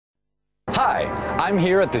Hi, I'm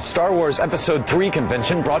here at the Star Wars Episode 3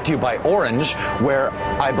 convention brought to you by Orange, where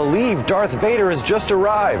I believe Darth Vader has just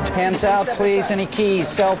arrived. Hands out, please. Any keys,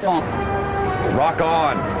 cell phone. Rock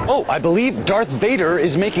on. Oh, I believe Darth Vader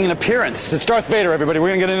is making an appearance. It's Darth Vader, everybody.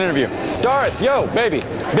 We're going to get an interview. Darth, yo, baby.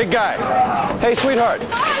 Big guy. Hey, sweetheart.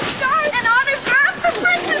 Oh, it's Darth, an autograph for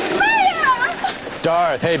Princess Leia.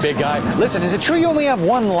 Darth, hey, big guy. Listen, is it true you only have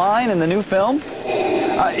one line in the new film?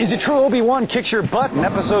 Is it true Obi-Wan kicks your butt in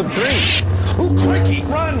Episode 3? Ooh, crikey!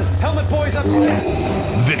 Run! Helmet boys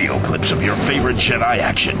upstairs! Video clips of your favorite Jedi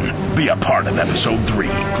action. Be a part of Episode 3.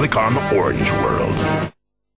 Click on Orange World.